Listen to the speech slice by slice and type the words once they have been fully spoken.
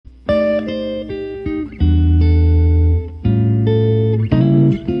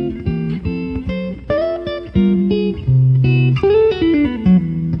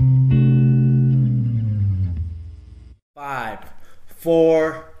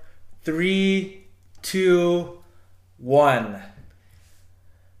3, 2, 1.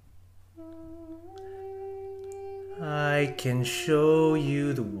 I can show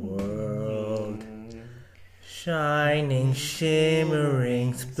you the world, shining,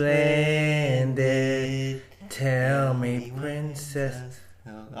 shimmering, splendid. Tell me, princess,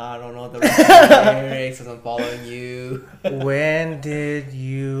 I don't know the rest of the lyrics because I'm following you. when did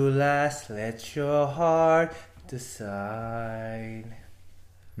you last let your heart decide?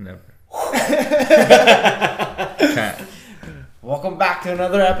 Never. Can't. Welcome back to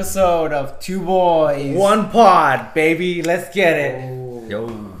another episode of Two Boys. One pod, baby. Let's get it. Oh. Yo,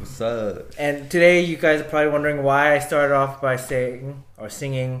 what's up? And today, you guys are probably wondering why I started off by saying or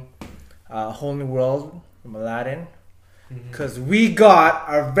singing "Whole New World" from Aladdin. Because we got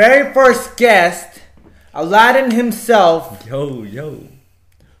our very first guest, Aladdin himself, Yo.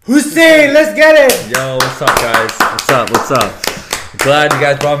 Hussein. Let's get it. Yo, what's up, guys? What's up? Glad you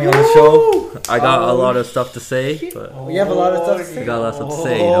guys brought me on the show. I got a lot of stuff to say, but You have a lot of stuff to say. I got a lot of stuff to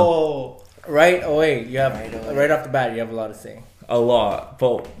say, you know. Right away, you have Right away. right off the bat, you have a lot to say. A lot,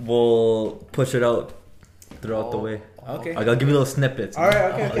 but we'll push it out throughout the way. Okay. I'll give you little snippets. All right.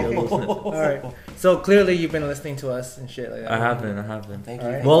 I'll Okay. give you little snippets. All right. So clearly, you've been listening to us and shit like that. I have been. Thank All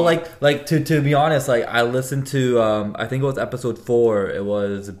you. right. Well, like to be honest, like I listened to I think it was episode 4. It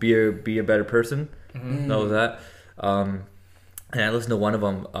was be a better person. That was that. And I listened to one of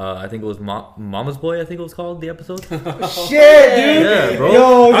them. I think it was Mama's Boy. I think it was called the episode. Shit, dude. Yeah, bro.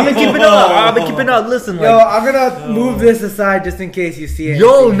 Yo, I've been keeping up. Listen, Yo, like, I'm gonna move this aside just in case you see it.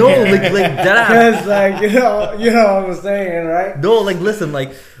 yo, no, like that. Because like you know what I'm saying, right? No, like listen.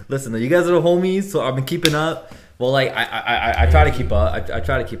 You guys are the homies, so I've been keeping up. Well, like I try to keep up. I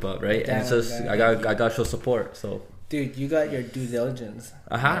try to keep up, right? And it's just I got to show support. So. Dude, you got your due diligence.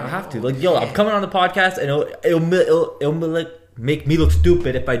 I have to. Like, yo, I'm coming on the podcast, and it'll like make me look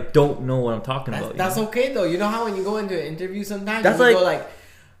stupid if I don't know what I'm talking about. That's you know? okay though. You know how when you go into an interview sometimes That's you like- go like,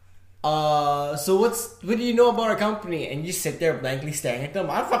 so what do you know about our company? And you sit there blankly staring at them.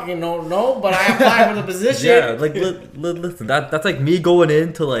 I fucking don't know, but I applied for the position. Yeah, like listen, that's like me going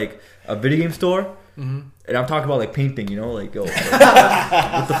into like a video game store, and I'm talking about like painting. You know, like yo,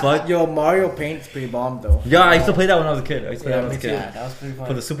 what the fuck? Yo, Mario Paint's pretty bomb though. Yeah, I used to play that when I was a kid. Yeah, that was pretty fun.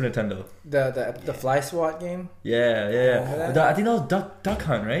 For the Super Nintendo. The Fly SWAT game. Yeah. Oh. I think that was Duck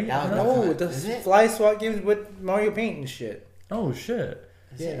Hunt, right? Yeah, Isn't Duck that- No, Hunt. the Is it? Fly SWAT games with Mario Paint and shit. Oh shit,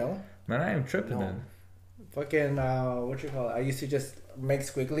 You know, man, I am tripping No. then. fucking what you call it? I used to just make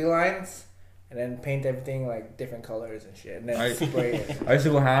squiggly lines and then paint everything like different colors and shit, and then spray it. I used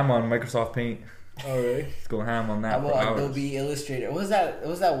to go ham on Microsoft Paint. Oh really? Just go ham on How that for about hours. Adobe Illustrator? What was that? It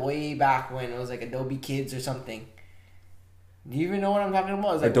was that way back when it was like Adobe Kids or something. Do you even know what I'm talking about?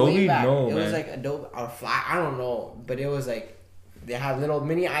 It was like Adobe? way back. No, it was man. like Adobe or Flash. I don't know, but it was like they have little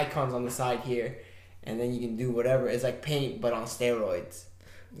mini icons on the side here, and then you can do whatever. It's like Paint but on steroids.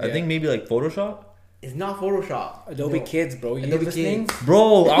 I think maybe like Photoshop. It's not Photoshop. Adobe No. Kids, bro. You Adobe listening? Kids.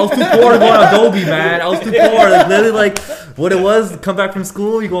 Bro, I was too poor to go on Adobe, man. I was too poor. Like literally, like what it was. Come back from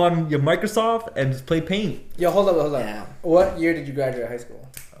school, you go on your Microsoft and just play Paint. Yo, hold up. Yeah. What year did you graduate high school?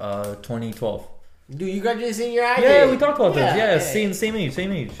 2012. Dude, you graduated senior high. Yeah, did. we talked about this. Yeah, yeah.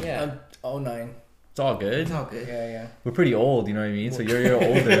 same age. Yeah, Oh 09. It's all good. it's all good. Yeah. We're pretty old, you know what I mean. So you're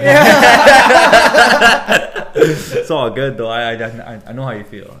older. It's all good though. I know how you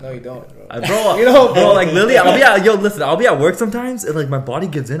feel. No, you don't, bro. Bro, You know, bro, like literally, I'll be at work sometimes, and like my body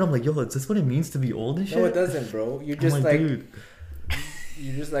gives in. I'm like, yo, is this what it means to be old and shit? No, it doesn't, bro. You're I'm just like dude.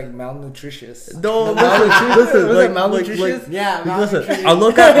 you're just like malnutritious. No, Was listen, it like, malnutritious? Yeah, listen. malnutrition. I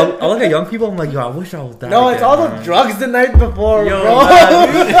look at young people. I'm like, yo, I wish I was that. No, it's again, all the man. drugs the night before, Yo, bro.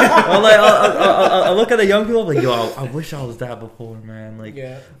 man. I'm like, I look at the young people. I'm like, yo, I wish I was that before, man. Like,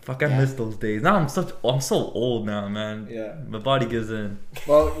 Yeah. fuck, I miss those days. Now I'm so old now, man. Yeah. My body gives in.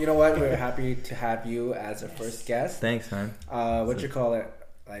 Well, you know what? We're happy to have you as a first guest. Thanks, man. What you call it?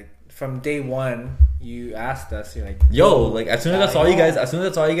 Like from day one, you asked us. You're like, Yo, like as soon as I saw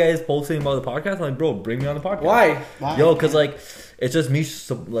you guys posting about the podcast, I'm like, bro, bring me on the podcast. why? Yo, cause like it's just me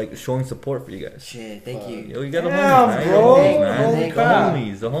like showing support for you guys. Shit, thank you. Yo, you got the Damn, homies, man. bro. You got the homies, man. Holy The crap.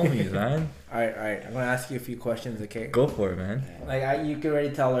 homies, man. All right. I'm gonna ask you a few questions, okay? Go for it, man. Like you can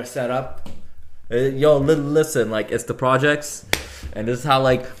already tell our setup. Yo, listen, like it's the projects, and this is how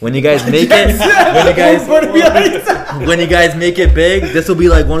like when you guys make it, when you guys make it big, this will be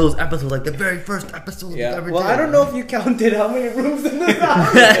like one of those episodes, like the very first episode we Yeah. ever Well, did. I don't know if you counted how many rooms in this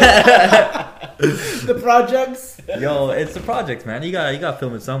house. The projects. Yo, it's the projects, man. You gotta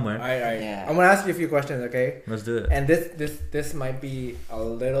film it somewhere. All right. Yeah. I'm gonna ask you a few questions, okay? Let's do it. And this might be a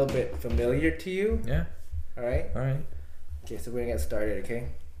little bit familiar to you. Yeah. All right. All right. Okay, so we're gonna get started, okay?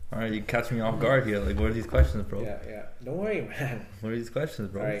 All right, you catch me off guard here. Like, what are these questions, bro? Yeah. Don't worry, man. What are these questions,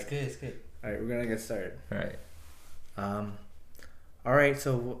 bro? All right. It's good. It's good. All right, we're gonna get started. All right. All right.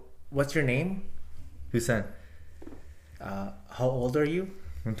 So, what's your name? Hussein. How old are you?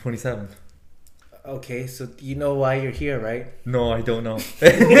 I'm 27. Okay, so you know why you're here, right? No, I don't know.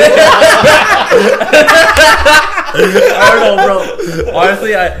 I don't know, bro.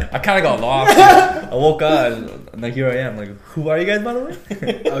 Honestly, I kind of got lost. I woke up and like here I am. Like, who are you guys, by the way?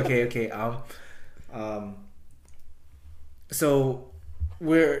 Okay. So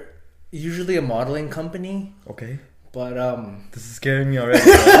we're usually a modeling company, Okay. but This is scaring me already.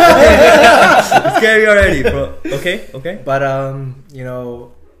 Bro. It's scaring me already, bro. Okay. But you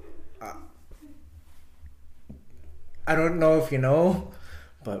know, I don't know if you know,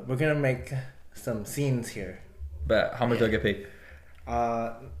 but we're gonna make some scenes here. But how much do I get paid?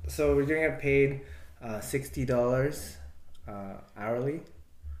 So we're gonna get paid $60 hourly.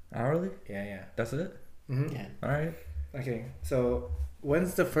 Hourly? Yeah. That's it? Mm-hmm. Yeah. All right. Okay. So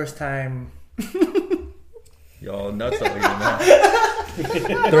when's the first time? Y'all nuts over here, man.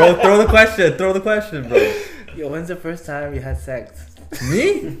 throw the question. Throw the question, bro. Yo, when's the first time you had sex?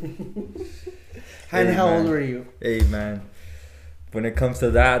 Me? And Hey, how man. old were you? Hey, man. When it comes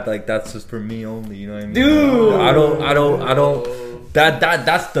to that, like that's just for me only. You know what I mean? Dude! I don't.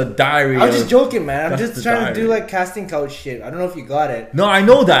 That's the diary. I'm just of- joking, man. I'm That's just the trying to do diary. like casting couch shit. I don't know if you got it. No, I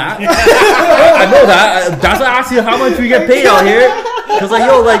know that. I know that. That's why I asked you how much we get paid out here. Cause like,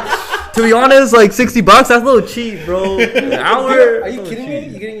 yo, like to be honest, like $60, that's a little cheap, bro. An hour. Are you that's a kidding little me?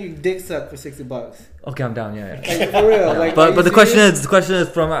 cheap. You're getting your dick sucked for $60. Okay, I'm down. Yeah. Like for real. Like, are But you the question serious? is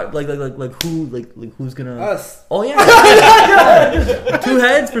from like who like who's gonna Us. Oh yeah. 2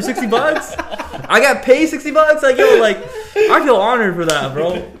 heads for $60. I got paid $60. Like yo, like I feel honored for that,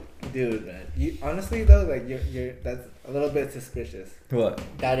 bro. Dude, man. You honestly though, like you're that's a little bit suspicious. What?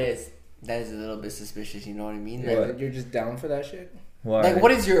 That is a little bit suspicious. You know what I mean? Like, Like, you're just down for that shit. Why? like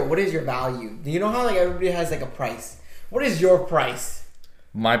what is your value? Do you know how like everybody has like a price? What is your price?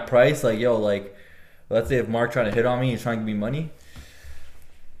 My price? Like yo, like let's say if Mark trying to hit on me, he's trying to give me money.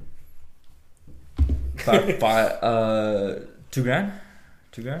 $2 grand.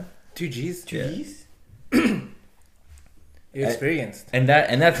 2 grand. 2 G's. 2 Yeah. G's? You're experienced. And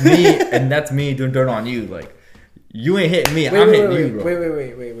that's me and that's me doing dirt on you. Like you ain't hitting me, I'm hitting you, bro.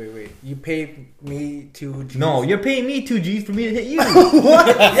 Wait. You paid me 2 G's. No, you're paying me 2 G's for me to hit you. What?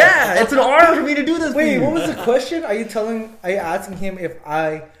 Yeah, it's an honor for me to do this. Wait, for you. what was the question? Are you asking him if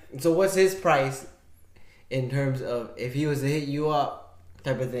I? So what's his price in terms of if he was to hit you up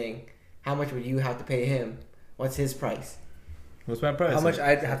type of thing? How much would you have to pay him? What's his price? What's my price? How much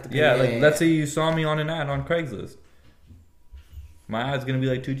I'd have to pay? Yeah, him? like let's say you saw me on an ad on Craigslist. My ad's gonna be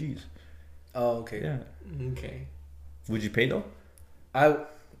like 2 G's. Oh, okay. Yeah. Okay. Would you pay though? I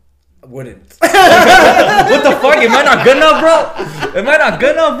wouldn't. What the fuck? Am I not good enough, bro? Am I not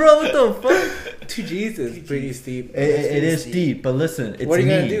good enough, bro? What the fuck? 2 G's is pretty steep. It is steep, but listen, it's What are you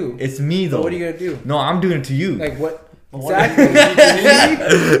me. gonna do? It's me though. But what are you gonna do? No, I'm doing it to you. Like what? What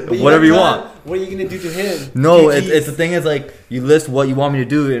Exactly. Whatever you want. What are you gonna do to him? No, 2 Gs. it's the thing is like you list what you want me to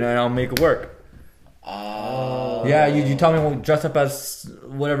do and I'll make it work. Oh. Yeah, you tell me we'll dress up as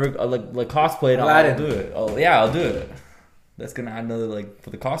whatever like cosplay and I'll Aladdin. do it. Oh yeah, I'll do it. That's gonna add another like for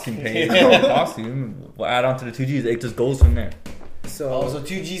the costume page. Costume. We'll add on to the 2 G's. It just goes from there. So, So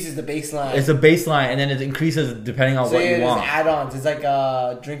 2 G's is the baseline. It's a baseline and then it increases depending on so what yeah, you there's want. add-ons. It's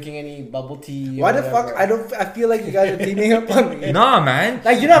like drinking any bubble tea. or why the whatever. fuck? I feel like you guys are teaming up on me. Nah, man.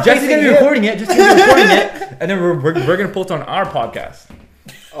 Like you're not Jesse's gonna be facing him. recording it. Just gonna be recording it, and then we're gonna post on our podcast.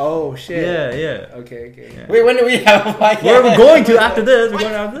 Oh shit. Yeah. Okay. Yeah. Wait, when do we have a podcast? Where we're going to after this? We're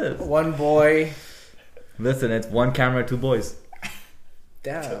going after this. One boy. Listen, it's 1 camera, 2 boys.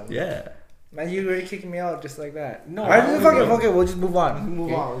 Damn. Yeah. Man, you already kicking me out just like that. No, Alright, I fuck it. wouldn't. Okay, we'll just move on. Move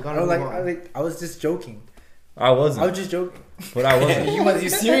Okay? on. We I gotta was move like, on. I was just joking. I wasn't, I was just joking. but I wasn't. You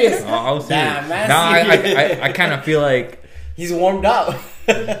serious? I was serious. Damn, man, Now serious. I kind of feel like He's warmed up.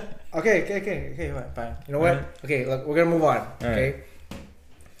 Okay, fine. You know what? Okay, look, we're gonna move on. Okay.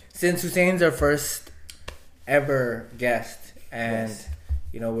 Since Hussein's our first ever guest, and Yes.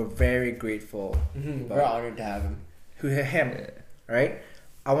 you know we're very grateful. We're honored to have him. Him, all right?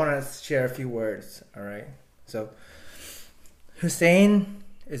 I want to share a few words, all right? So, Hussein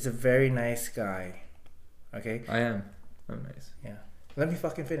is a very nice guy, okay? I am. I'm nice. Yeah. Let me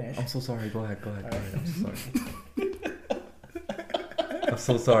fucking finish. I'm so sorry. Go ahead. I'm so sorry. I'm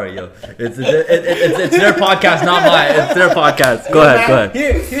so sorry, yo. It's their podcast, not mine. It's their podcast. Go ahead.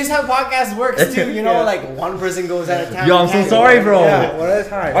 Here's how podcast works too. You know, Yeah. like one person goes at a time. Yo, I'm so sorry, bro. Yeah, one at a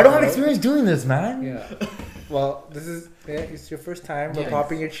time. I don't have bro. experience doing this, man. Yeah. Well, this is it's your first time. We're Yeah.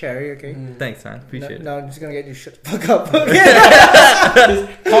 popping your cherry, okay? Thanks, man. Appreciate it. No, I'm just gonna get you shut the fuck up.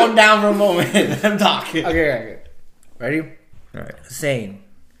 Okay. Calm down for a moment. I'm talking. Okay. Ready? All right. Zane,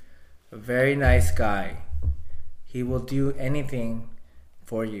 a very nice guy. He will do anything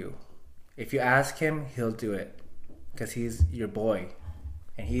for you. If you ask him, he'll do it. Because he's your boy.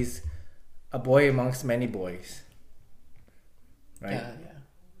 And he's a boy amongst many boys. Right? Yeah.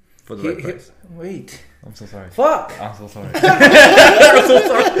 For the right price. Wait. I'm so sorry. Fuck! I'm so sorry. I'm so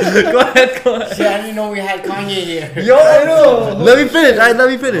sorry. Go ahead. Shit, I didn't know we had Kanye here. Yo, I know. Let me finish. Let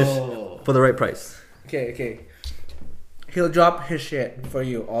me finish. Oh. For the right price. Okay. He'll drop his shit for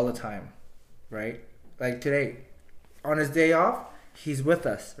you all the time. Right? Like today. On his day off, he's with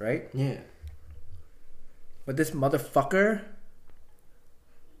us, right? Yeah. But this motherfucker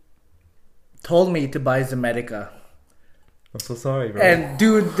told me to buy Zomedica. I'm so sorry, bro. And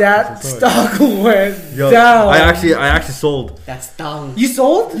dude, that I'm so stock went Yo, down. I actually sold. That's dumb. You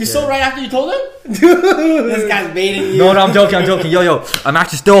sold? You sold right after you told him? Dude. This guy's baiting you. No, I'm joking. Yo, I'm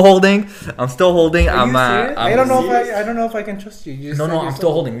actually still holding. I'm still holding. Are you serious? I don't know serious? I don't know if I can trust you. You just No, said you I'm still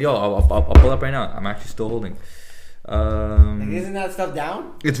sold. holding. Yo, I'll pull up right now. I'm actually still holding. Like, isn't that stuff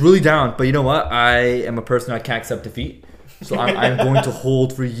down? It's really down, but you know what? I am a person that can't accept defeat. So I'm going to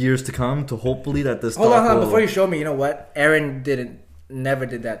hold for years to come to hopefully that this Hold stock on, will... before you show me, you know what? Aaron never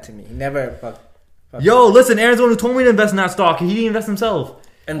did that to me. He never fuck. Yo, listen, Aaron's the one who told me to invest in that stock. He didn't invest himself.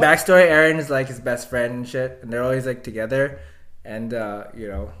 And backstory, Aaron is like his best friend and shit, and they're always like together. And you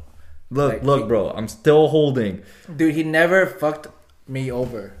know, Look, Like, bro, I'm still holding. dude, he never fucked me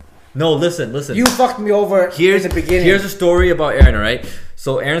over. No, listen. You fucked me over Here's in the beginning. Here's a story about Aaron, alright?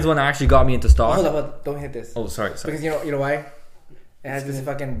 So Aaron's the one that actually got me into stock. Hold up, don't hit this. Oh, sorry. Because you know why? It has this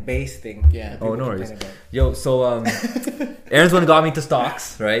fucking base thing. Yeah. Oh, People no worries. complain about. Yo, so Aaron's the one who got me into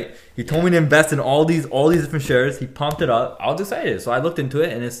stocks, right? He told me to invest in all these different shares. He pumped it up. I was excited, so I looked into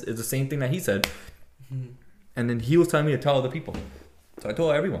it, and it's the same thing that he said. And then he was telling me to tell other people, so I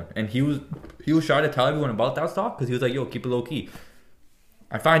told everyone. And he was shy to tell everyone about that stock because he was like, "Yo, keep it low key."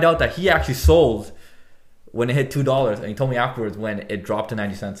 I find out that he actually sold when it hit $2, and he told me afterwards when it dropped to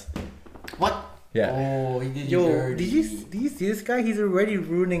 90 cents. What? Yeah. Oh, he did you Yo, dirty. do you see this guy? He's already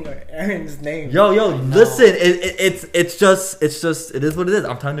ruining Aaron's name. Yo, listen, it's just it is what it is.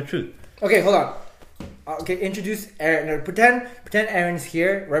 I'm telling the truth. Okay, hold on. Okay, introduce Aaron. No, pretend Aaron's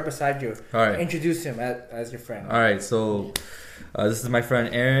here, right beside you. All right. Introduce him as your friend. All right, so this is my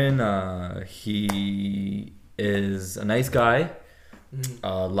friend Aaron. He is a nice guy.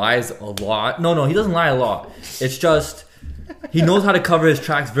 Lies a lot. No, he doesn't lie a lot. It's just he knows how to cover his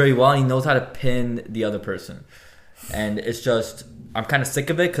tracks very well. And he knows how to pin the other person, and it's just I'm kind of sick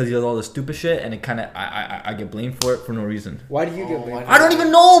of it because he does all this stupid shit, and it kind of I get blamed for it for no reason. Why do you get Oh, blamed? I don't even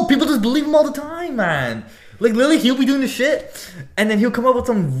know. People just believe him all the time, man. Like literally, he'll be doing the shit, and then he'll come up with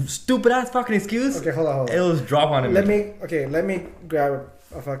some stupid ass fucking excuse. Okay, hold on. It'll just drop on him. Let me grab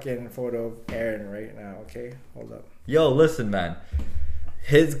a fucking photo of Aaron right now. Okay, hold up. Yo, listen, man.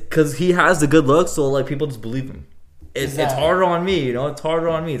 Cause he has the good looks, so like people just believe him. It's harder on me, you know. It's harder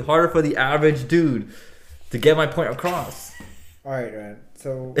on me. It's harder for the average dude to get my point across. All right, man.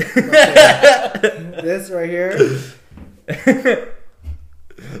 So this right here.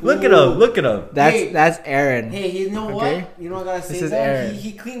 Look at him. That's Aaron. Hey, you know Okay. what? You know what I gotta say This is though? Aaron.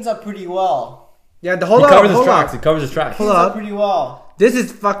 He cleans up pretty well. Yeah, He hold covers his on. tracks. He covers his tracks. Hold Cleans up. up pretty well. This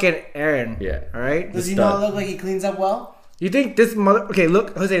is fucking Aaron. Yeah. All right. Does he stud. not look like he cleans up well? You think this mother? Okay,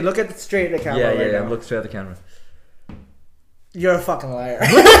 look, Jose. Look at straight at the camera right now. Look straight at the camera. You're a fucking liar. Yo,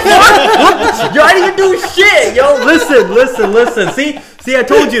 I didn't even do shit. Yo, listen. See, I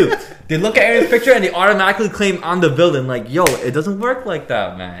told you. They look at Aaron's picture and they automatically claim I'm the villain. Like, yo, it doesn't work like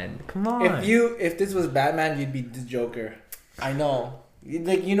that, man. Come on. if this was Batman, you'd be the Joker. I know.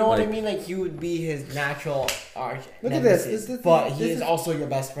 Like, you know what I Like- mean? Like, you would be his natural arch Look at nemesis, this. but he This is is- also your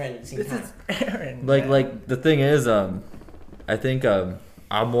best friend at the same This time. is Aaron. like man. the thing is, I think I'm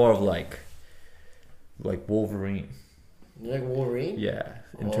more of like Wolverine. You're like Wolverine? Yeah,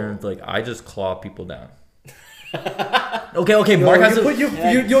 in Oh. terms like I just claw people down. Okay. Yo, Mark has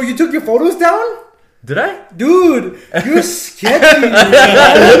you took your photos down, Did I? dude. You're sketchy.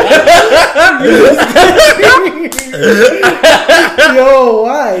 Yo,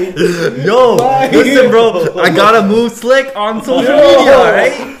 why? Yo, Why? listen, bro. I gotta move slick on social media,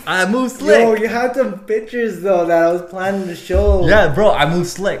 alright? I move slick. Yo, you had some pictures though that I was planning to show. Yeah, bro, I move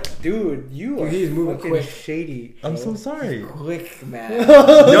slick. dude, you are he's moving fucking quick. shady. I'm so sorry. Quick, man.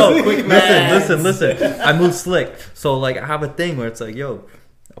 Yo, Quick man. listen. I move slick. So like I have a thing where it's like, yo,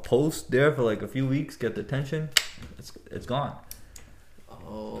 a post there for like a few weeks, get the attention, it's gone.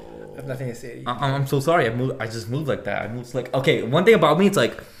 Oh. I have nothing to say to you. I'm so sorry. I just moved like that. I moved like okay. One thing about me, it's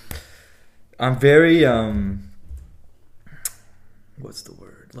like I'm very what's the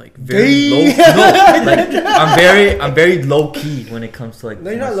word? Like very low. No, like I'm very low key when it comes to like.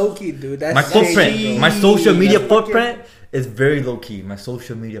 No, you're not low key, dude. That's my footprint, shady, my bro. social media That's footprint is very low key. My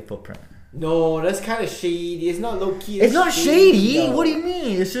social media footprint. No, that's kind of shady. It's not low key. It's not shady. though. What do you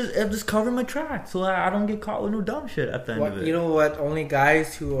mean? It's just I'm just covering my tracks so I don't get caught with no dumb shit at the end of it. You know what? Only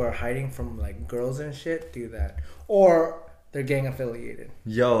guys who are hiding from like girls and shit do that, or they're gang affiliated.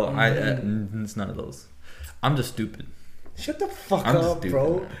 Yo, it's none of those. I'm just stupid. Shut the fuck I'm just up, stupid,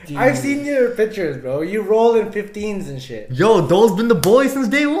 bro. man. I've seen your pictures, bro. You roll in 15s and shit. Yo, those been the boys since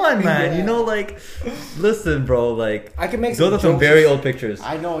day one, man. Yeah. You know, like, listen, bro, like, I can make those are some jokes. very old pictures.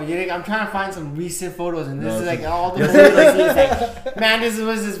 I know. I'm trying to find some recent photos, and this No, is like it's- all the Yes, photos. I see. It's like, man, this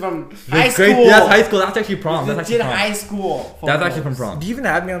is from high That's school. great. That's high school. That's actually prom. This That's is actually legit prom. high school. That's actually photos. from prom. Do you even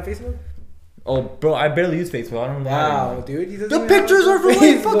have me on Facebook? Oh, bro, I barely use Facebook. I don't know. Wow, dude. He doesn't The even have pictures us are on from like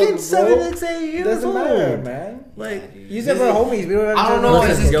Facebook, fucking bro. 7, 8 years Doesn't old. matter, man. Like, Use it for homies. We don't have I don't know.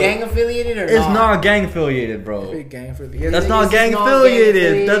 Listen, Is this yo, gang affiliated or it's not gang affiliated, bro. Big gang for That's not This gang is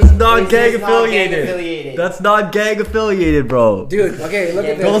affiliated. gang That's not This gang is not gang affiliated. affiliated. That's not gang affiliated, bro. Dude, okay, look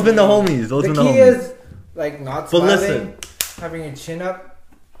at this. Those been the homies. Those The been the key homies. is like not But smiling, listen. having your chin up.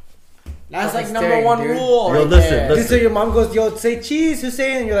 That's like fucking number staring, one dude. rule. Yo, right listen, there. listen. Just so your mom goes, yo, say cheese,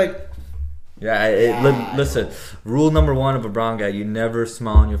 Hussein, and you're like, Yeah, Yeah. listen. Rule number 1 of a brown guy: you never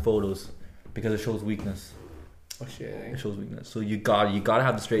smile on your photos because it shows weakness. oh shit. It shows weakness. So you gotta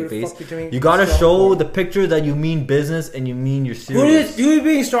have the straight Who the face. fuck you doing You gotta strong show for? the picture that you mean business and you mean you're Who are serious. you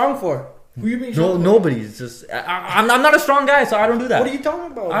being strong for? Who you being No, strong for? nobody's just. I'm not a strong guy, so I don't do that. What are you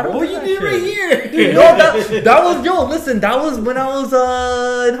talking about? I don't bro? do What you that did shit. right here? Dude, no, that was yo. Listen, that was when I was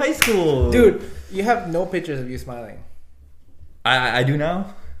in high school, Dude, you have no pictures of you smiling. I do now.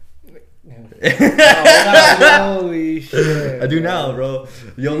 Holy shit. I do now, bro.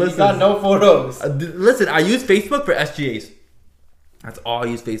 Yo, You listen. got no photos. Listen, I use Facebook for SGAs. That's all I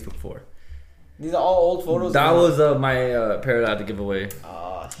use Facebook for. These are all old photos. That now. was my parrot I had to give away.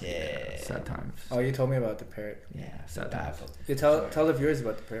 Oh shit. Sad times. Oh, you told me about the parrot. Yeah, so Sad bad. times. You tell the viewers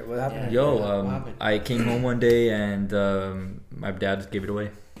about the parrot. What happened? Yo, What happened? I came home one day and my dad gave it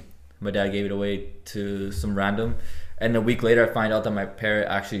away. My dad gave it away to some random, and a week later I find out that my parrot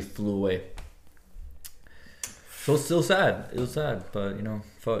actually flew away. So it's still sad. It was sad, but you know,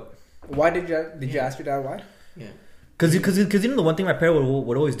 fuck. Why did you ask your dad why? Yeah. Cause you know the one thing my parrot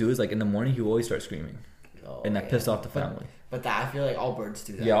would always do is like in the morning he would always start screaming, Oh, and that yeah. pissed off the family. But that I feel like all birds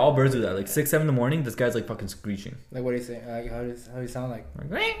do that. Yeah, all birds do that. Like 6, 7 in the morning, this guy's like fucking screeching. Like, what do you say? Like, how do you sound like?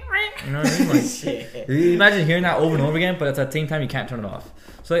 Like, you know what I mean? Like, Shit. you imagine hearing that over and over again, but at the same time you can't turn it off.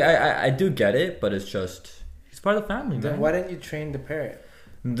 So like, I do get it, but it's just he's part of the family, Then man. why didn't you train the parrot?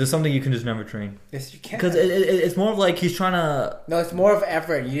 There's something you can just never train Yes, you can. because it's more of like he's trying to. No, it's more of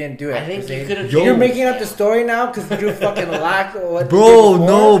effort. You didn't do it. I think you Hussein. could have. Yo. You're making up the story now because you fucking lacked what. Bro, you did before,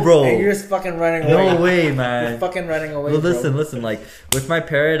 no, bro. And you're just fucking running away. No way, You're man. fucking running away. Well, bro. listen. Like with my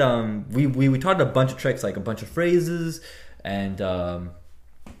parrot, we taught it a bunch of tricks, like a bunch of phrases and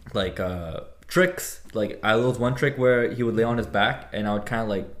tricks. Like there was one trick where he would lay on his back and I would kind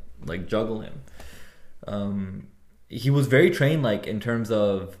of like juggle him. He was very trained, like in terms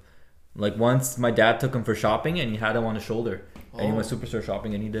of like once my dad took him for shopping and he had him on his shoulder and he went superstore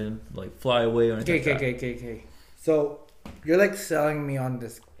shopping and he didn't like fly away or anything. Okay. So you're like selling me on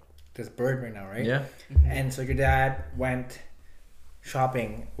this bird right now, right? Yeah, And so your dad went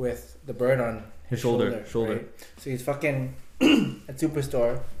shopping with the bird on his shoulder. Right? So he's fucking at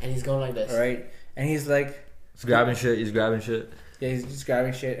Superstore, And he's going like this. right? And he's like, he's grabbing shit. yeah, he's just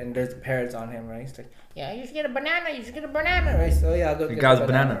grabbing shit, and there's the parrots on him, right? He's like, yeah, you should get a banana, right? So yeah, I'll go He get grabs a a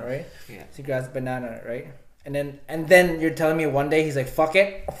banana. right? Yeah. So he grabs a banana, right? And then you're telling me one day he's like, fuck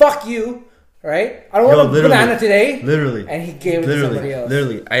it, fuck you, right? I don't Yo, want a literally. banana today. Literally. And he gave it to somebody else.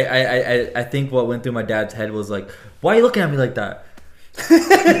 Literally. I think what went through my dad's head was like, why are you looking at me like that?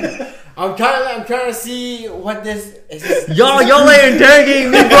 I'm trying to see what this is. Y'all are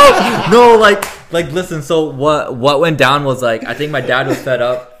interrogating me, bro. No, like listen, so what went down was like I think my dad was fed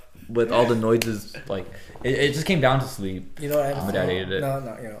up with all the noises. Like it just came down to sleep. You know what? My dad hated it. No,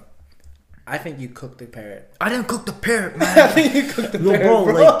 you know. I think you cooked the parrot. I didn't cook the parrot, I man. think you cooked the Yo, parrot, bro,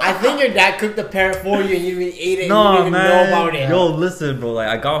 bro. like I think your dad cooked the parrot for you and you even ate it and you no, didn't even man. know about it. Yo, listen, bro. Like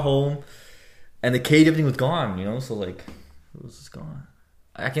I got home and the cage, everything was gone. You know, so like it was just gone.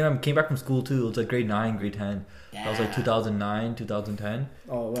 I came back from school too. It was like grade 9, grade 10. That was like Yeah. 2009, 2010.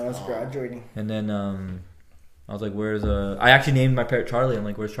 Oh, when I was graduating. And then I was like, "Where's I actually named my parrot Charlie. I'm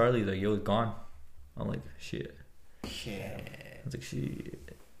like, "Where's Charlie?" He's like, "Yo, it's gone." I'm like, "Shit." Shit. I was like, shit.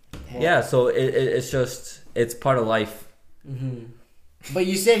 Yeah, so it's part of life. Mm-hmm. But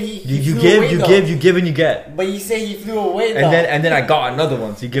you said he You flew give, away, you though. give, you give, and you get. But you say he flew away though. And then I got another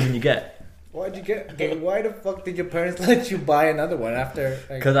one. So you give and you get. Why'd you get? Okay, why the fuck did your parents let you buy another one after?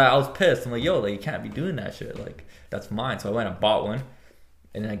 Like, Cause I was pissed. I'm like, yo, like you can't be doing that shit. Like that's mine. So I went and bought one,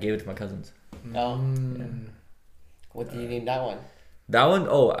 and then I gave it to my cousins. Oh. What did you name that one? That one,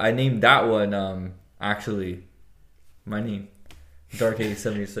 oh, I named that one. Actually, my name, Dark Haze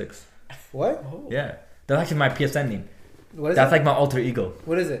 76. what? Yeah, that's actually my PSN name. What is That's it? like my alter ego.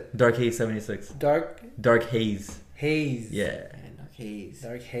 What is it? Dark Haze 76. Dark Haze. haze. Yeah. Haze.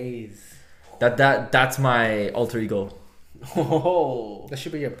 Dark haze. That's my alter ego. Oh. That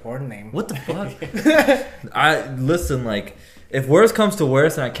should be your porn name. What the fuck? I listen, like if worse comes to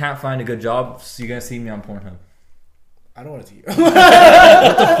worse and I can't find a good job, so you're gonna see me on Pornhub. I don't want to see you.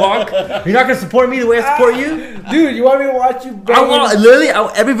 What the fuck? You're not gonna support me the way I support you? Dude, you want me to watch you I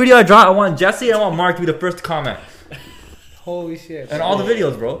want every video I drop, I want Jesse and I want Mark to be the first to comment. Holy shit. And all the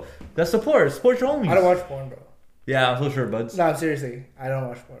videos, bro. That's support. Support your homies. I don't watch porn, bro. Yeah, I'm so sure, buds. No, seriously. I don't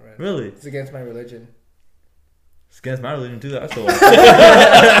watch porn, man. Really? It's against my religion. It's against my religion too. That's all.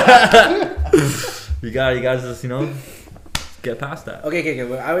 you gotta just get past that. Okay.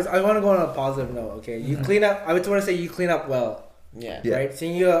 But I want to go on a positive note. Okay, you clean up. I would want to say you clean up well. Yeah. Yeah. Right.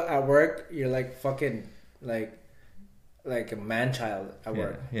 Seeing you at work, you're like fucking like a man child at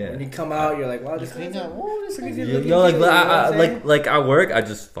work. Yeah. When you come out, you're like, wow, You this cleaned guy's up. Whoa, this guy's Yo, like at work, I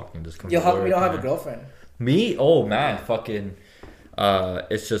just fucking just come. You to work, don't have a man. girlfriend. Me? Oh man, fucking.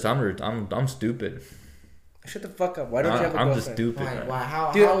 It's just I'm stupid. Shut the fuck up. Why don't you have a girlfriend? I'm just stupid. Why? man. Why?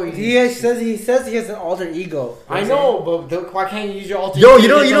 How? Dude, how he says he has an alter ego. I know, but why can't you use your alter Yo,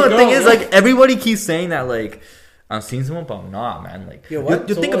 ego? you know the thing is, like everybody keeps saying that, like I'm seeing someone, but I'm not, man. Like Yo, what?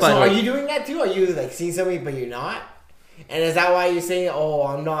 you So- think So about are it. Like, you doing that too? Are you like seeing somebody but you're not? And is that why you're saying, "Oh,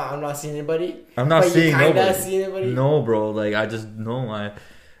 I'm not seeing anybody"? I'm not but seeing you kinda nobody. see anybody? No, bro. Like I just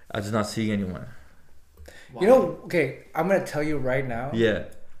not seeing anyone. Why? You know, okay, I'm gonna tell you right now. Yeah.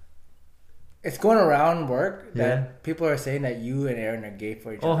 It's going around work that Yeah. people are saying that you and Aaron are gay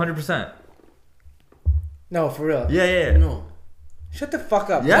for each Oh, other. 100%. No, for real. Yeah. No. Shut the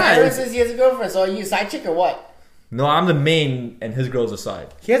fuck up. Yeah. Aaron it's- says he has a girlfriend, so are you a side chick or what? No, I'm the main, and his girl's aside.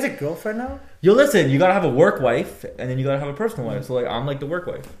 He has a girlfriend now? Yo, listen, you gotta have a work wife, and then you gotta have a personal wife. So like, I'm like the work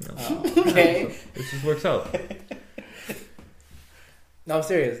wife. You know? Okay. It just works out. No, I'm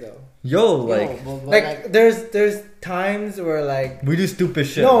serious though. Yo, like No, but Like, there's times where like we do stupid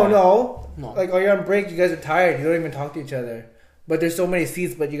shit. no, man. No. like, oh, you're on break, you guys are tired, you don't even talk to each other. But there's so many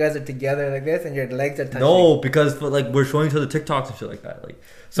seats, but you guys are together like this, and your legs are touching. No, because like we're showing each other TikToks and shit like that. Like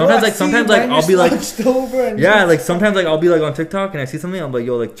sometimes, No, I'll be like, over and yeah, like sometimes like I'll be like on TikTok and I see something, I'm like,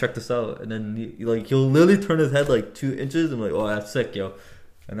 yo, like check this out, and then like he'll literally turn his head like 2 inches. I'm like, oh, that's sick, yo,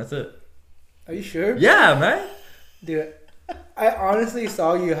 and that's it. Are you sure? Yeah, man. Dude, I honestly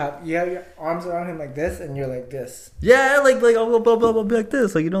saw you have your arms around him like this, and you're like this. Yeah, like I'll be like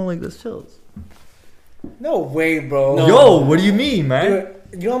this, like like this chills. No way, bro. No. Yo, what do you mean, man?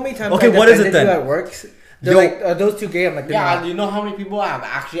 Dude, you know how many times Okay, I what is it defended then? you at work? They're Yo. like, are those two gay? I'm like, they're Yeah, not. do you know how many people have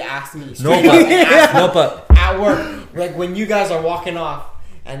actually asked me No, straight but up, like, asked me no, but at work, like when you guys are walking off,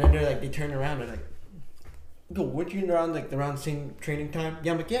 and then they're like, they turn around and like, yo, weren't you around like around the same training time?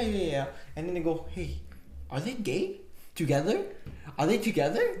 Yeah, I'm like, yeah, and then they go, hey, are they gay together? Are they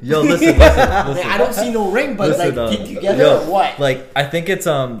together? yo, listen. Like, I don't see no ring, but Listen, like, get together yo, or what? Like I think it's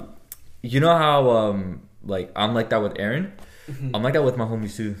you know how like I'm like that with Aaron. I'm like that with my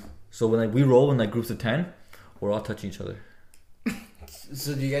homies too. So when like we roll in like groups of 10, we're all touching each other.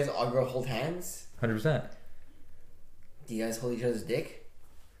 So do you guys all go hold hands? 100%. Do you guys hold each other's dick?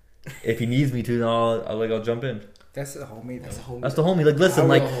 If he needs me to, then I'll jump in. That's a homie, though. That's a homie. That's the homie. Like listen, How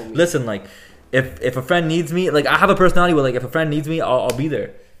like real homie? listen, like if a friend needs me, like I have a personality where like if a friend needs me, I'll be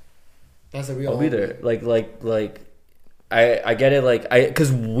there. That's a real. I'll be there. Like I get it. Like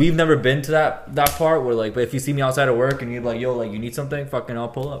because we've never been to that part where like, but if you see me outside of work and you're like, yo, like you need something, fucking I'll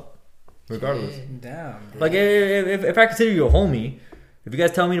pull up, regardless. Damn, bro. Like if I consider you a homie, if you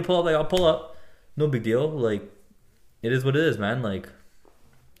guys tell me to pull up, like I'll pull up. No big deal. Like it is what it is, man. Like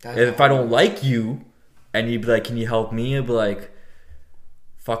That's if I don't like you, and you'd be like, can you help me? I'd be like,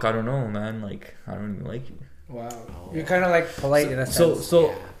 fuck, I don't know, man. Like I don't even like you. Wow. You're kind of like polite in a sense.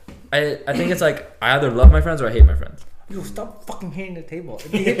 So I think it's like I either love my friends or I hate my friends. Yo, stop fucking hitting the table.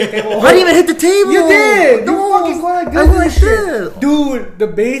 If you hit the table, I didn't even hit the table. You did. No, You fucking going like I this went and like shit. this. Dude, the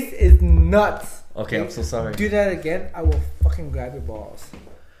bass is nuts. Okay, I'm so sorry. Do that again, I will fucking grab your balls.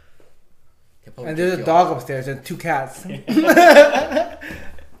 Oh, And there's a dog upstairs and 2 cats. Oh,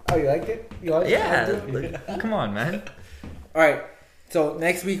 you liked it? You liked Yeah, it? like, come on, man. All right. So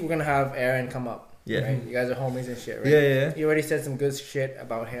next week we're gonna have Aaron come up. Yeah. Right? You guys are homies and shit, right? Yeah. You already said some good shit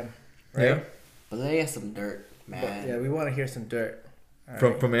about him, right? Yeah. But they got some dirt, But, man. yeah, we want to hear some dirt. All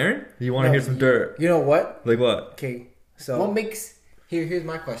From right? from Aaron? You want to No, hear some dirt? You know what? Like what? Okay. So What makes here's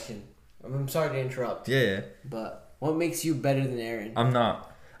my question. I'm sorry to interrupt, Yeah. but what makes you better than Aaron? I'm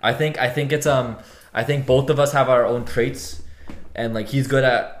not. I think it's I think both of us have our own traits, and like he's good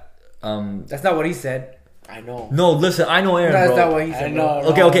at that's not what he said. I know. No, listen, I know Aaron, That's bro. not what he said. I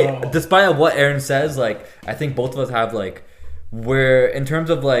know. bro. Okay. Despite what Aaron says, like I think both of us have like we're in terms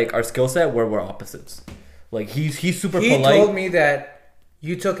of like our skill set, we're opposites. Like he's super He polite. told me that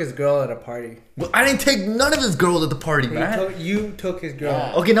you took his girl at a party. Well, I didn't take none of his girls at the party, man. You took his girl.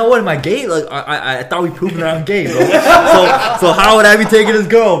 Yeah. Okay, now what am I gay? Like I thought we proved that I'm gay, bro. so how would I be taking his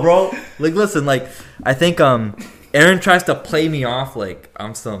girl, bro? Like listen, like I think Aaron tries to play me off like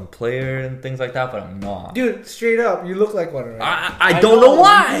I'm some player and things like that, but I'm not. Dude, straight up, you look like one already. I don't know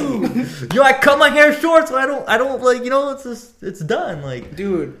why. Yo, I cut my hair short, so I don't like it's just it's done. Like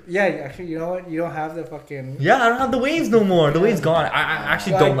Dude, yeah, actually, you know what? You don't have the fucking. yeah, I don't have the waves no more. The waves gone. I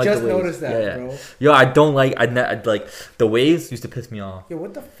actually don't like the waves. I just noticed that, bro. Yo, I don't like I like the waves used to piss me off. Yo,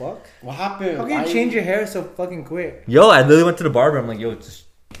 what the fuck? What happened? How can you change your hair so fucking quick? Yo, I literally went to the barber. I'm like, yo, just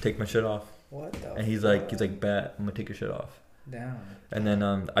take my shit off. What the? And he's like, bet I'm gonna take your shit off. Damn. And then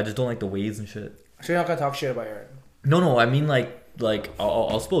I just don't like the waves and shit. So you're not gonna talk shit about Aaron? No, I mean like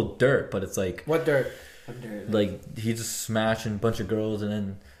I'll spill dirt, but it's like What dirt? like he just smashing a bunch of girls, and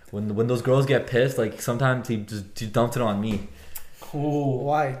then when those girls get pissed, like sometimes he dumps it on me.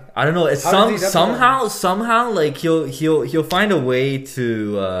 Why? I don't know. It's How does he dump it on somehow like he'll find a way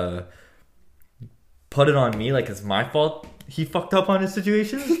to put it on me, like it's my fault. He fucked up on his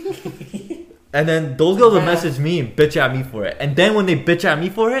situation. And then those girls will message me and bitch at me for it. And then when they bitch at me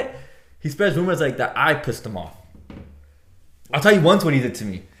for it, he spreads rumors like that I pissed him off. I'll tell you once what he did to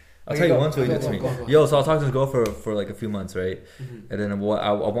me. Yo, so I was talking to this girl for like a few months, right? Mm-hmm. And then at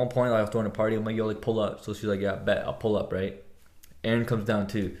one point, like, I was throwing a party. I'm like, yo, like pull up. So she's like, yeah, bet I'll pull up, right? Aaron comes down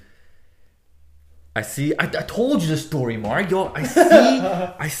too. I told you the story, Mark. Yo,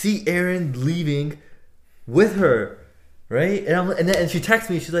 I see Aaron leaving with her, right? And she texts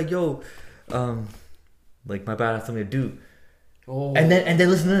me. She's like, yo, like my bad, I have something to do. Oh. And then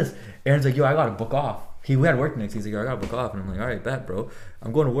listen to this. Aaron's like, yo, I gotta book off. We had work next. He's like, yo, I gotta book off. And I'm like, all right, bet, bro.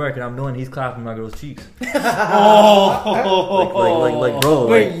 I'm going to work, and I'm knowing he's clapping my girl's cheeks. Like, bro.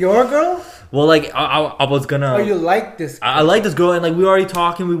 Wait, like, your girl? Well, like I was gonna. Oh, you like this girl? I like this girl, and like we were already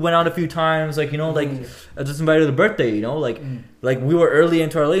talking. We went out a few times, like like I just invited her to the birthday, like we were early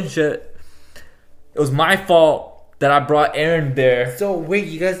into our relationship. It was my fault that I brought Aaron there. So wait,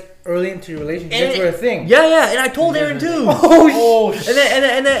 you guys early into your relationship were a thing? Yeah, and I told Aaron too. Oh shit!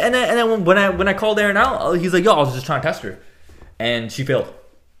 And then when I called Aaron out, he's like, "Yo, I was just trying to test her," and she failed.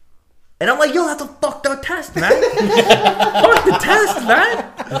 And I'm like, yo, that's a fucked up test, man. Fuck the test, man.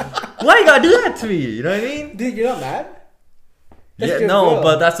 Why you gotta do that to me? You know what I mean? Dude, you're not mad? Yeah, no, girl.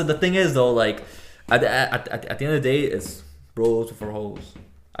 But that's the thing is though, like at the end of the day, it's bros for hoes.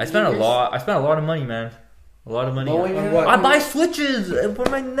 I spent a lot of money, man. A lot of money. On what? I buy switches for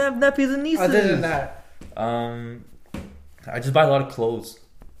my nephews and nieces. Other than that, I just buy a lot of clothes.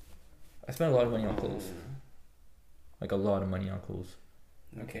 I spend a lot of money on clothes. Like a lot of money on clothes.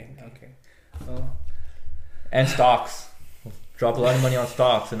 Okay. Well. And stocks. Drop a lot of money on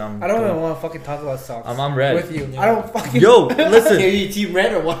stocks, and I don't even want to fucking talk about stocks. I'm red. With you. Yeah. I don't fucking... Yo, listen. Are you team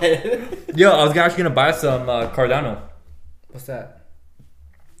red or what? Yo, I was actually going to buy some Cardano. What's that?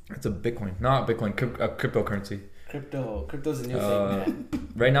 It's a Bitcoin. Not Bitcoin, cryptocurrency. Crypto's a new thing, man.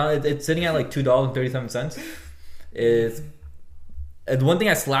 Right now, it's sitting at like $2.37. It's... The one thing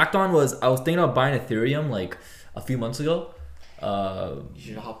I slacked on was I was thinking about buying Ethereum like a few months ago. You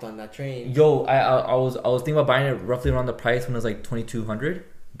should have hopped on that train. Yo, I was thinking about buying it roughly around the price when it was like 2,200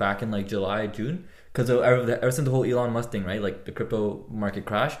 back in like July, June, because ever since the whole Elon Musk thing, right? Like the crypto market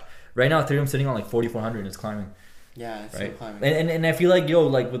crashed. Right now, Ethereum's sitting on like 4,400 and it's climbing. Yeah, it's right? still climbing. And I feel like yo,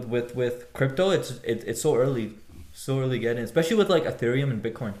 like with crypto, it's so early getting, especially with like Ethereum and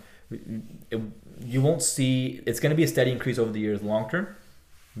Bitcoin. You won't see, it's gonna be a steady increase over the years. Long term,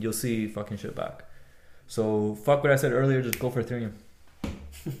 you'll see fucking shit back. So fuck what I said earlier. Just go for Ethereum.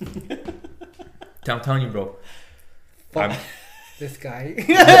 I'm telling you, bro. Fuck this guy.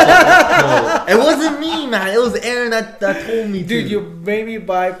 No, it wasn't me, man. It was Aaron that told me. Dude, to. you made me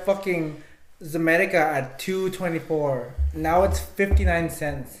buy fucking Zomedica at $2.24. Now it's 59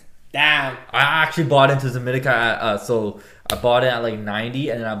 cents. Damn. I actually bought into Zomedica so I bought it at like 90,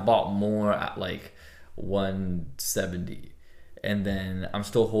 and then I bought more at like 170, and then I'm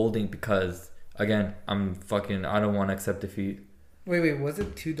still holding because again, I don't want to accept defeat. Wait, was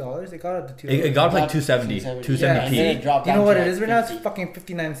it $2? It got up to $2. It got up like 270. Yeah, 270 and then it dropped You know down what to it is right now? It's 50. fucking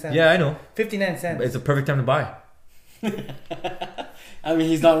 59 cents. Yeah, I know. 59 cents. It's a perfect time to buy. I mean,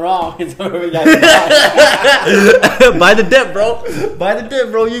 he's not wrong. It's whatever you guys Buy the dip, bro. Buy the dip,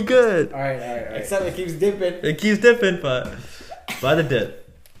 bro. You good. All right. Except it keeps dipping. It keeps dipping, but buy the dip.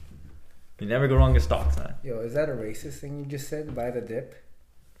 You never go wrong with stocks, man. Yo, is that a racist thing you just said? Buy the dip?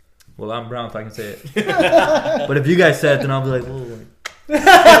 Well, I'm brown, so I can say it. But if you guys said it, then I'll be like, whoa.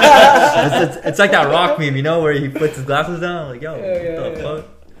 It's like that rock meme, you know, where he puts his glasses down. Like, yo, what the fuck?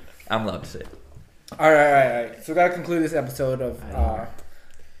 I'm allowed to say it. All right. So we gotta conclude this episode of.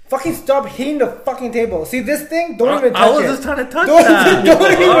 Fucking stop hitting the fucking table. See this thing? Don't even touch it. I was just trying to touch Don't that.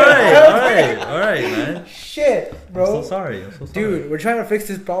 even All right, man. Shit, bro. I'm so sorry. Dude, we're trying to fix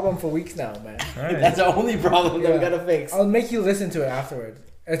this problem for weeks now, man. All right. That's the only problem that we gotta fix. I'll make you listen to it afterwards.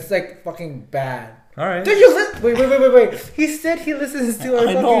 It's like fucking bad. All right. Did you listen? Wait. He said he listens to our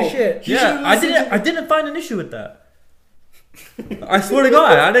fucking shit. Yeah, I didn't find an issue with that. I swear to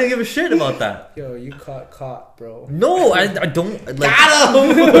God, I didn't give a shit about that. Yo, you caught, bro. No, I don't. Like,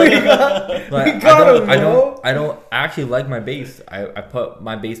 Got him! I don't actually like my bass. I put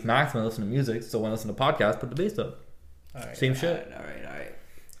my bass max when I listen to music. So when I listen to podcasts, put the bass up. All right. Same shit.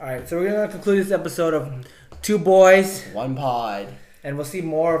 All right, so we're gonna conclude this episode of Two Boys, One pod. and we'll see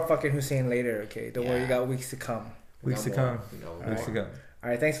more of fucking Hussein later. Okay, don't worry, you got weeks to come. Weeks to come. Weeks to come. All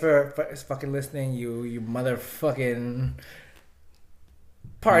right, thanks for fucking listening, you motherfucking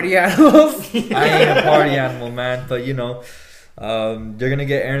party animals. I ain't a party animal, man, but you know, you're gonna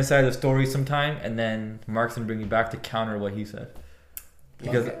get Aaron's side of the story sometime, and then Mark's gonna bring you back to counter what he said.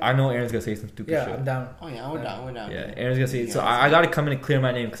 Because I know Aaron's gonna say some stupid shit. Yeah, I'm down. Oh yeah, we're down. Yeah, Aaron's gonna say. So I gotta come in and clear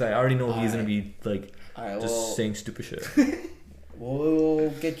my name because I already know he's gonna be like just saying stupid shit. We'll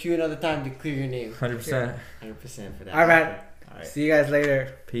get you another time to clear your name. 100%. 100% for that. All right, man. See you guys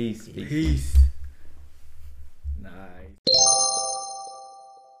later. Peace. Peace.